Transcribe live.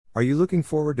Are you looking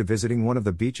forward to visiting one of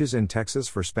the beaches in Texas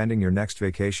for spending your next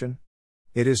vacation?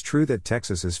 It is true that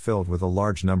Texas is filled with a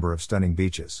large number of stunning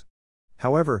beaches.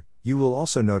 However, you will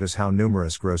also notice how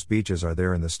numerous gross beaches are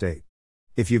there in the state.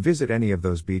 If you visit any of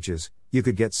those beaches, you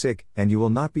could get sick, and you will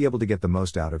not be able to get the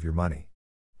most out of your money.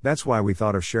 That's why we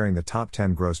thought of sharing the top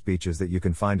 10 gross beaches that you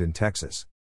can find in Texas.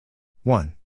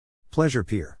 1. Pleasure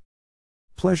Pier.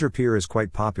 Pleasure Pier is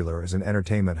quite popular as an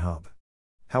entertainment hub.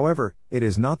 However, it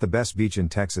is not the best beach in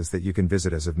Texas that you can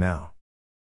visit as of now.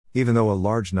 Even though a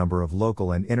large number of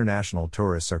local and international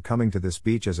tourists are coming to this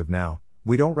beach as of now,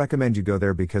 we don't recommend you go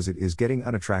there because it is getting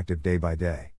unattractive day by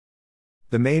day.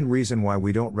 The main reason why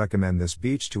we don't recommend this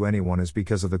beach to anyone is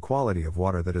because of the quality of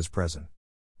water that is present.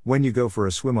 When you go for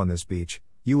a swim on this beach,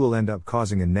 you will end up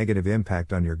causing a negative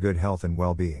impact on your good health and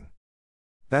well-being.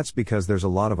 That's because there's a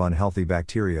lot of unhealthy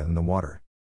bacteria in the water.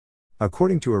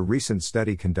 According to a recent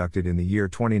study conducted in the year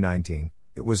 2019,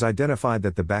 it was identified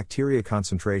that the bacteria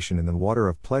concentration in the water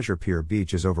of Pleasure Pier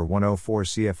Beach is over 104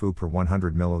 CFU per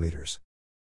 100 milliliters.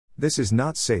 This is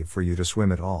not safe for you to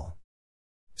swim at all.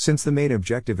 Since the main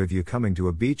objective of you coming to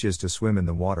a beach is to swim in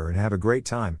the water and have a great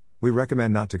time, we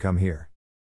recommend not to come here.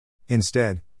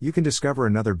 Instead, you can discover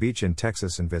another beach in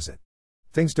Texas and visit.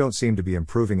 Things don't seem to be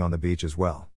improving on the beach as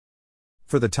well.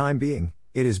 For the time being,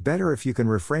 it is better if you can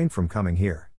refrain from coming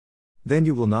here. Then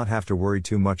you will not have to worry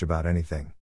too much about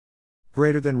anything.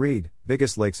 Greater than read,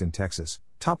 biggest lakes in Texas,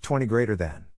 top 20 greater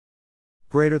than.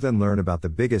 Greater than learn about the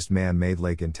biggest man-made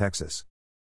lake in Texas.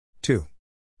 2.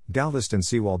 Galveston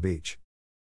Seawall Beach.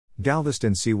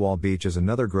 Galveston Seawall Beach is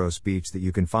another gross beach that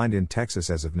you can find in Texas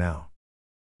as of now.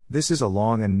 This is a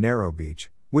long and narrow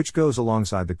beach, which goes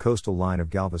alongside the coastal line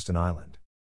of Galveston Island.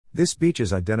 This beach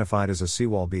is identified as a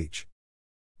seawall beach.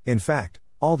 In fact,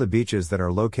 all the beaches that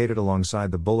are located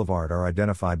alongside the boulevard are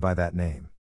identified by that name.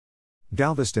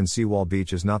 Galveston Seawall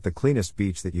Beach is not the cleanest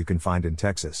beach that you can find in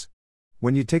Texas.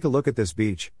 When you take a look at this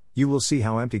beach, you will see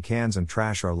how empty cans and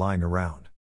trash are lying around.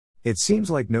 It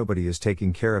seems like nobody is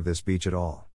taking care of this beach at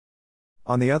all.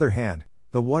 On the other hand,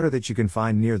 the water that you can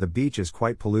find near the beach is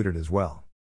quite polluted as well.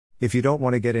 If you don't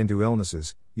want to get into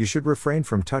illnesses, you should refrain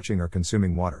from touching or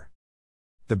consuming water.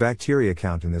 The bacteria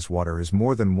count in this water is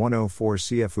more than 104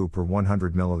 CFU per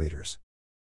 100 milliliters.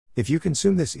 If you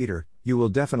consume this either, you will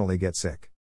definitely get sick.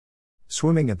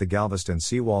 Swimming at the Galveston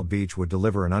Seawall Beach would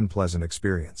deliver an unpleasant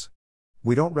experience.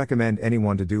 We don't recommend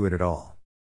anyone to do it at all.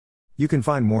 You can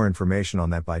find more information on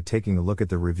that by taking a look at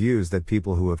the reviews that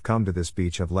people who have come to this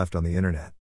beach have left on the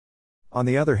internet. On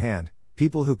the other hand,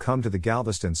 people who come to the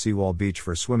Galveston Seawall Beach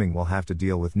for swimming will have to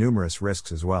deal with numerous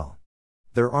risks as well.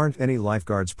 There aren't any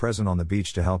lifeguards present on the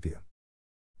beach to help you.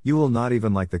 You will not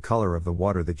even like the color of the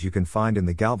water that you can find in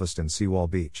the Galveston Seawall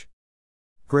Beach.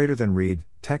 Greater than read,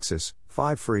 Texas,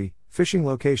 5 free fishing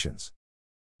locations.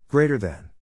 Greater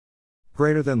than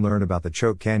learn about the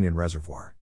Choke Canyon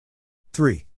Reservoir.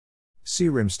 3. Sea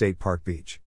Rim State Park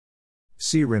Beach.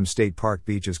 Sea Rim State Park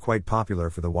Beach is quite popular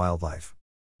for the wildlife.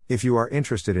 If you are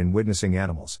interested in witnessing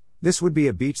animals, this would be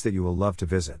a beach that you will love to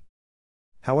visit.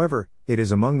 However, it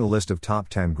is among the list of top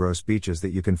 10 gross beaches that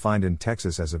you can find in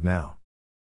Texas as of now.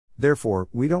 Therefore,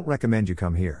 we don't recommend you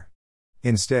come here.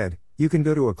 Instead, you can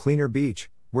go to a cleaner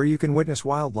beach, where you can witness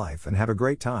wildlife and have a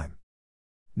great time.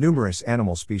 Numerous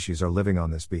animal species are living on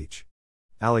this beach.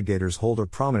 Alligators hold a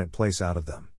prominent place out of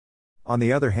them. On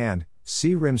the other hand,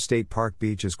 Sea Rim State Park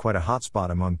Beach is quite a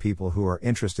hotspot among people who are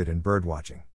interested in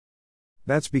birdwatching.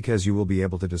 That's because you will be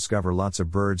able to discover lots of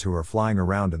birds who are flying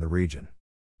around in the region.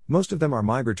 Most of them are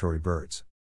migratory birds.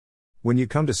 When you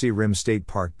come to Sea Rim State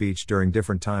Park Beach during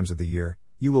different times of the year,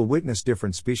 you will witness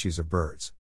different species of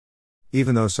birds.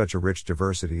 Even though such a rich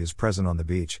diversity is present on the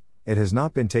beach, it has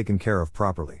not been taken care of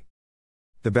properly.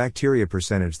 The bacteria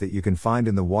percentage that you can find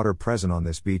in the water present on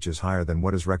this beach is higher than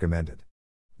what is recommended.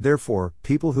 Therefore,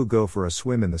 people who go for a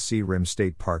swim in the Sea Rim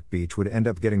State Park Beach would end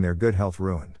up getting their good health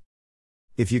ruined.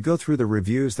 If you go through the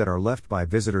reviews that are left by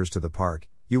visitors to the park,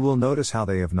 you will notice how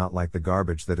they have not liked the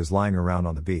garbage that is lying around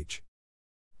on the beach.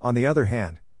 On the other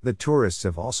hand, the tourists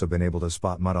have also been able to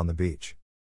spot mud on the beach.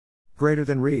 Greater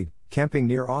than read, camping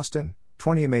near Austin,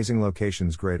 20 amazing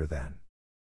locations greater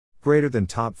than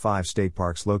top 5 state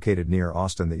parks located near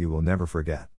Austin that you will never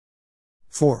forget.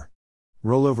 4.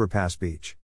 Rollover Pass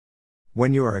Beach.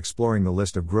 When you are exploring the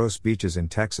list of gross beaches in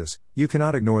Texas, you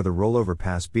cannot ignore the Rollover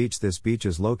Pass Beach. This beach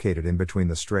is located in between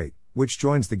the strait, which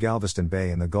joins the Galveston Bay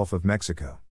and the Gulf of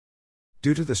Mexico.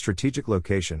 Due to the strategic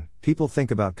location, people think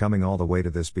about coming all the way to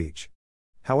this beach.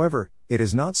 However, it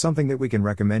is not something that we can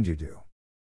recommend you do.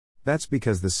 That's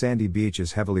because the sandy beach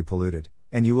is heavily polluted,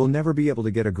 and you will never be able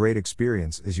to get a great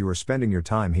experience as you are spending your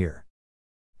time here.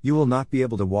 You will not be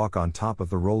able to walk on top of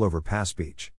the Rollover Pass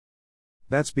Beach.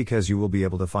 That's because you will be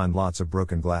able to find lots of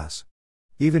broken glass.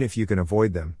 Even if you can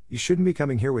avoid them, you shouldn't be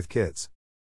coming here with kids.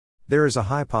 There is a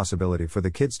high possibility for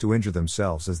the kids to injure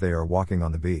themselves as they are walking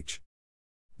on the beach.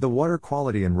 The water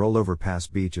quality in Rollover Pass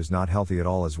Beach is not healthy at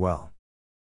all as well.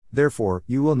 Therefore,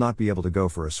 you will not be able to go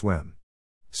for a swim.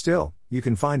 Still, you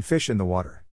can find fish in the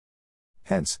water.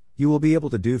 Hence, you will be able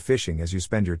to do fishing as you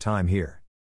spend your time here.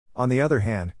 On the other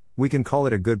hand, we can call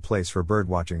it a good place for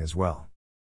birdwatching as well.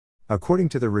 According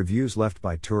to the reviews left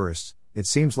by tourists, it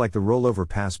seems like the Rollover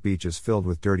Pass Beach is filled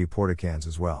with dirty porta-cans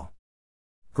as well.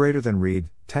 Greater than Reed,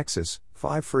 Texas,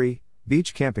 5 free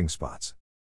beach camping spots.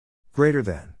 Greater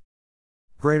than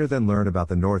learn about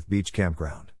the North Beach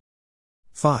Campground.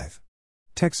 5.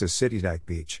 Texas City Dike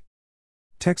Beach.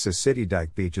 Texas City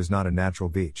Dike Beach is not a natural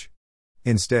beach.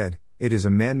 Instead, it is a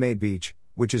man-made beach,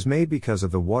 which is made because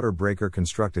of the water breaker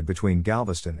constructed between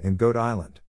Galveston and Goat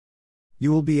Island.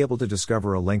 You will be able to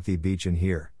discover a lengthy beach in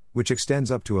here, which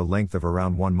extends up to a length of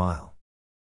around 1 mile.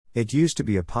 It used to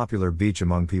be a popular beach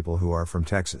among people who are from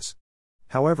Texas.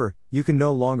 However, you can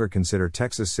no longer consider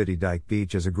Texas City Dike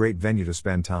Beach as a great venue to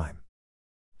spend time.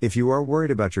 If you are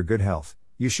worried about your good health,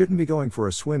 you shouldn't be going for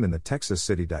a swim in the Texas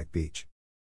City Dike Beach.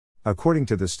 According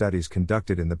to the studies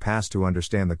conducted in the past to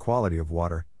understand the quality of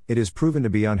water, it is proven to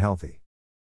be unhealthy.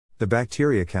 The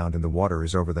bacteria count in the water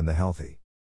is over than the healthy.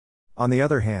 On the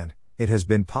other hand, it has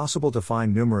been possible to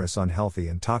find numerous unhealthy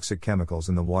and toxic chemicals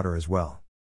in the water as well.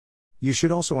 You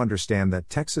should also understand that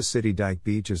Texas City Dike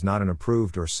Beach is not an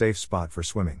approved or safe spot for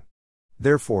swimming.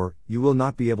 Therefore, you will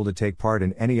not be able to take part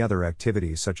in any other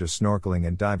activities such as snorkeling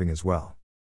and diving as well.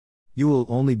 You will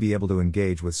only be able to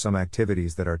engage with some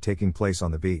activities that are taking place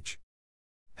on the beach.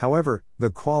 However, the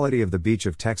quality of the beach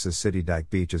of Texas City Dike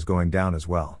Beach is going down as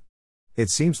well. It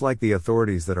seems like the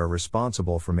authorities that are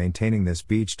responsible for maintaining this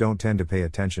beach don't tend to pay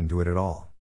attention to it at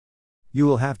all. You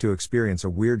will have to experience a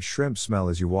weird shrimp smell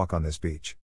as you walk on this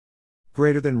beach.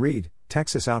 Greater than Reed,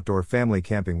 Texas Outdoor Family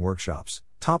Camping Workshops,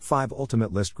 Top 5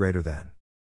 Ultimate List. Greater than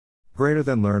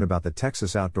learn about the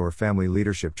Texas Outdoor Family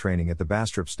Leadership Training at the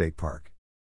Bastrop State Park.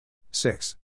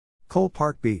 6. Cole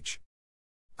Park Beach.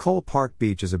 Cole Park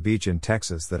Beach is a beach in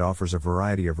Texas that offers a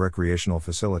variety of recreational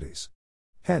facilities.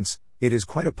 Hence, it is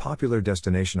quite a popular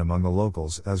destination among the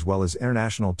locals as well as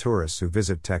international tourists who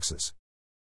visit Texas.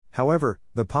 However,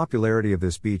 the popularity of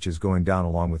this beach is going down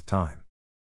along with time.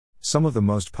 Some of the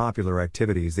most popular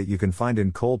activities that you can find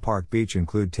in Cole Park Beach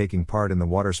include taking part in the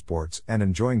water sports and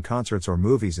enjoying concerts or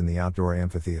movies in the outdoor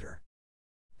amphitheater.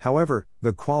 However,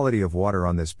 the quality of water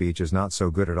on this beach is not so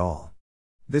good at all.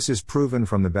 This is proven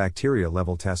from the bacteria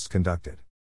level tests conducted.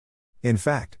 In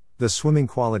fact, the swimming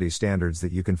quality standards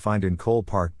that you can find in Cole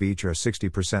Park Beach are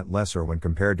 60% lesser when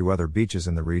compared to other beaches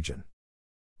in the region.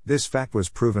 This fact was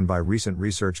proven by recent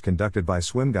research conducted by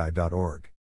swimguide.org.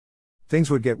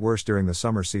 Things would get worse during the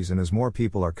summer season as more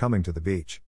people are coming to the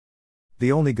beach.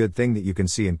 The only good thing that you can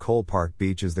see in Cole Park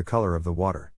Beach is the color of the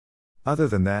water. Other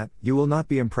than that, you will not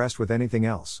be impressed with anything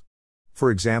else. For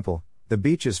example, the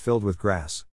beach is filled with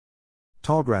grass.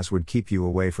 Tall grass would keep you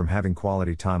away from having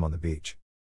quality time on the beach.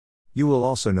 You will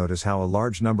also notice how a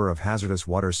large number of hazardous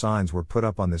water signs were put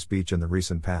up on this beach in the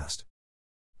recent past.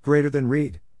 Greater than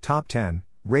Reed, Top 10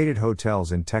 Rated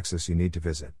Hotels in Texas you need to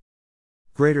visit.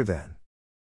 Greater than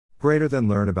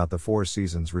learn about the Four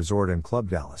Seasons Resort and Club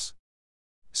Dallas.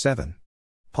 7.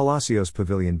 Palacios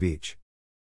Pavilion Beach.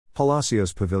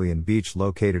 Palacios Pavilion Beach,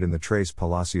 located in the Tres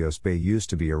Palacios Bay, used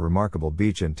to be a remarkable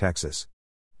beach in Texas.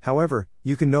 However,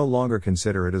 you can no longer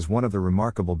consider it as one of the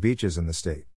remarkable beaches in the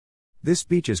state. This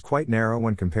beach is quite narrow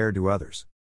when compared to others.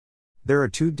 There are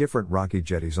 2 different rocky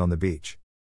jetties on the beach.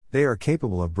 They are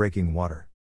capable of breaking water.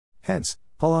 Hence,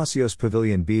 Palacios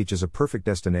Pavilion Beach is a perfect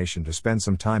destination to spend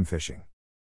some time fishing.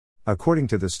 According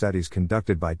to the studies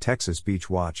conducted by Texas Beach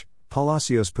Watch,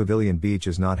 Palacios Pavilion Beach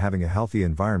is not having a healthy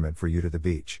environment for you to the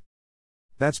beach.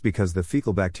 That's because the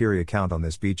fecal bacteria count on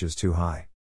this beach is too high.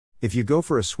 If you go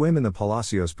for a swim in the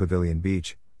Palacios Pavilion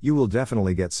Beach, you will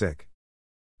definitely get sick.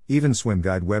 Even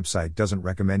SwimGuide website doesn't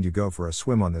recommend you go for a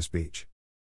swim on this beach.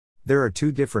 There are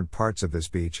 2 different parts of this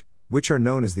beach, which are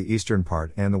known as the eastern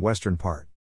part and the western part.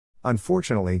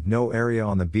 Unfortunately, no area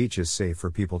on the beach is safe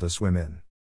for people to swim in.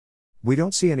 We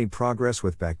don't see any progress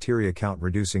with bacteria count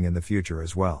reducing in the future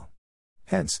as well.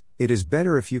 Hence, it is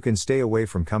better if you can stay away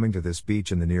from coming to this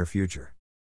beach in the near future.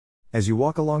 As you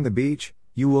walk along the beach,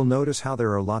 you will notice how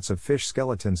there are lots of fish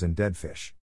skeletons and dead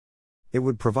fish. It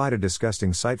would provide a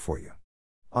disgusting sight for you.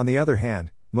 On the other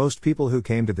hand, most people who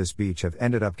came to this beach have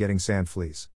ended up getting sand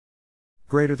fleas.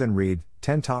 Greater than Reed,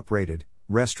 10 top rated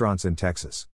restaurants in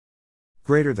Texas.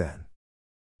 Greater than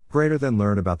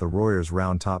learn about the Royers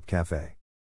Round Top Cafe.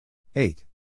 8.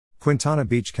 Quintana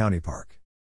Beach County Park.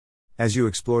 As you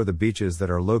explore the beaches that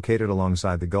are located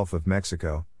alongside the Gulf of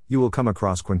Mexico, you will come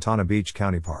across Quintana Beach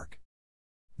County Park.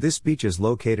 This beach is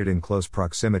located in close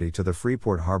proximity to the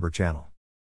Freeport Harbor Channel.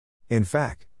 In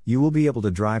fact, you will be able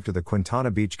to drive to the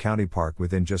Quintana Beach County Park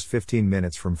within just 15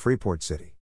 minutes from Freeport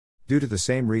City. Due to the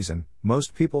same reason,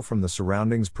 most people from the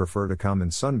surroundings prefer to come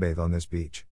and sunbathe on this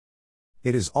beach.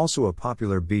 It is also a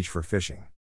popular beach for fishing.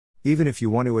 Even if you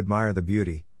want to admire the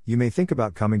beauty, you may think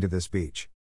about coming to this beach.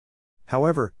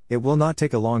 However, it will not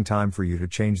take a long time for you to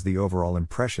change the overall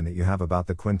impression that you have about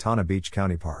the Quintana Beach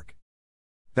County Park.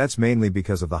 That's mainly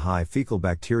because of the high fecal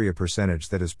bacteria percentage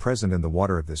that is present in the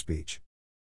water of this beach.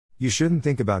 You shouldn't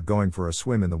think about going for a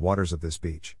swim in the waters of this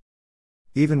beach.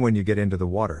 Even when you get into the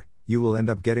water, you will end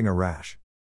up getting a rash.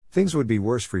 Things would be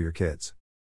worse for your kids.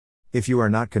 If you are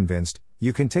not convinced,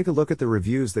 you can take a look at the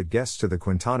reviews that guests to the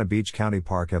Quintana Beach County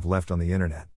Park have left on the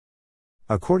internet.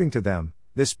 According to them,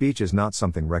 this beach is not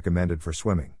something recommended for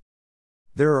swimming.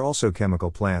 There are also chemical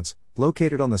plants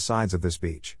located on the sides of this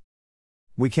beach.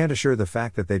 We can't assure the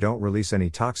fact that they don't release any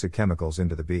toxic chemicals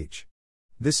into the beach.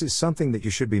 This is something that you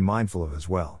should be mindful of as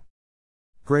well.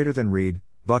 Greater than read,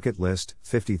 bucket list,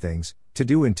 50 things to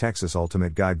do in Texas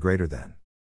Ultimate Guide. Greater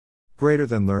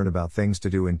than learn about things to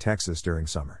do in Texas during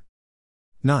summer.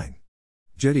 9.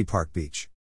 Jetty Park Beach.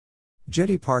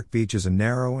 Jetty Park Beach is a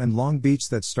narrow and long beach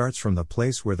that starts from the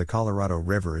place where the Colorado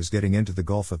River is getting into the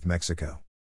Gulf of Mexico.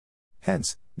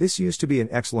 Hence, this used to be an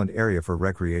excellent area for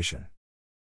recreation.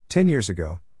 10 years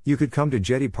ago, you could come to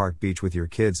Jetty Park Beach with your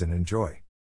kids and enjoy.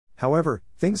 However,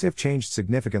 things have changed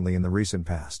significantly in the recent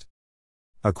past.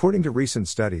 According to recent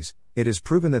studies, it is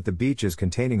proven that the beach is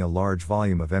containing a large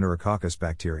volume of Enterococcus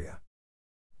bacteria.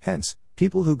 Hence,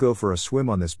 people who go for a swim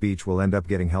on this beach will end up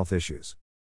getting health issues.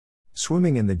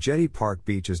 Swimming in the Jetty Park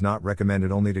Beach is not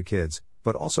recommended only to kids,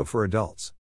 but also for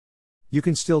adults. You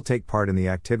can still take part in the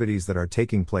activities that are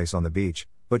taking place on the beach,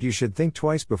 but you should think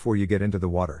twice before you get into the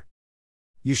water.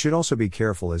 You should also be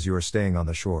careful as you are staying on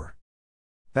the shore.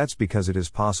 That's because it is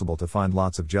possible to find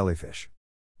lots of jellyfish.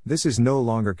 This is no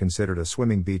longer considered a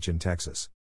swimming beach in Texas.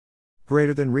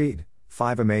 Greater than read,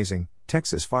 5 amazing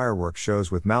Texas fireworks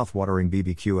shows with mouth-watering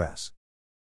BBQs.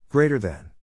 Greater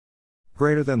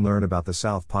than learn about the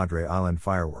South Padre Island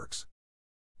fireworks.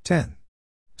 10.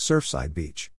 Surfside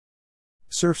Beach.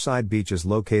 Surfside Beach is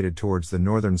located towards the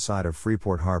northern side of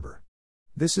Freeport Harbor.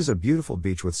 This is a beautiful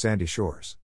beach with sandy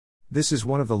shores. This is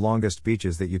one of the longest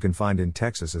beaches that you can find in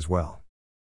Texas as well.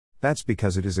 That's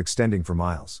because it is extending for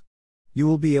miles. You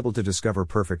will be able to discover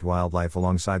perfect wildlife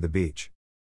alongside the beach.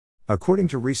 According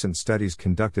to recent studies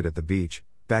conducted at the beach,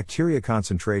 bacteria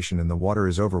concentration in the water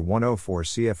is over 104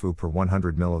 CFU per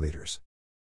 100 milliliters.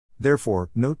 Therefore,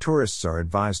 no tourists are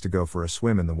advised to go for a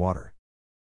swim in the water.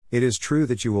 It is true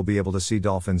that you will be able to see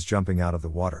dolphins jumping out of the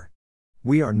water.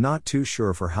 We are not too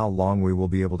sure for how long we will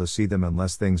be able to see them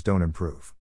unless things don't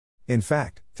improve. In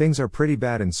fact, things are pretty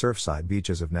bad in Surfside Beach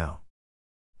as of now.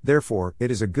 Therefore,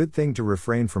 it is a good thing to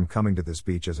refrain from coming to this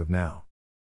beach as of now.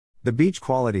 The beach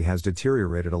quality has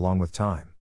deteriorated along with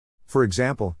time. For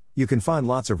example, you can find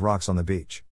lots of rocks on the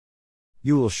beach.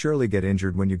 You will surely get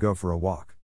injured when you go for a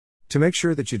walk. To make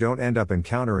sure that you don't end up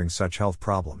encountering such health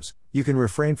problems, you can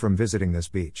refrain from visiting this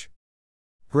beach.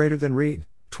 Greater than read,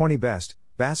 20 best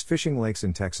bass fishing lakes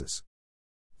in Texas.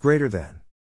 Greater than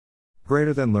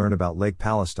learn about Lake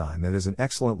Palestine. That is an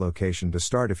excellent location to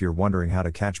start if you're wondering how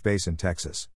to catch bass in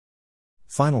Texas.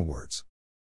 Final words.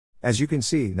 As you can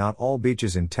see, not all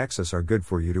beaches in Texas are good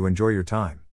for you to enjoy your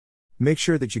time. Make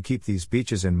sure that you keep these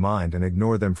beaches in mind and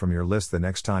ignore them from your list the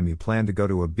next time you plan to go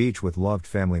to a beach with loved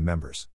family members.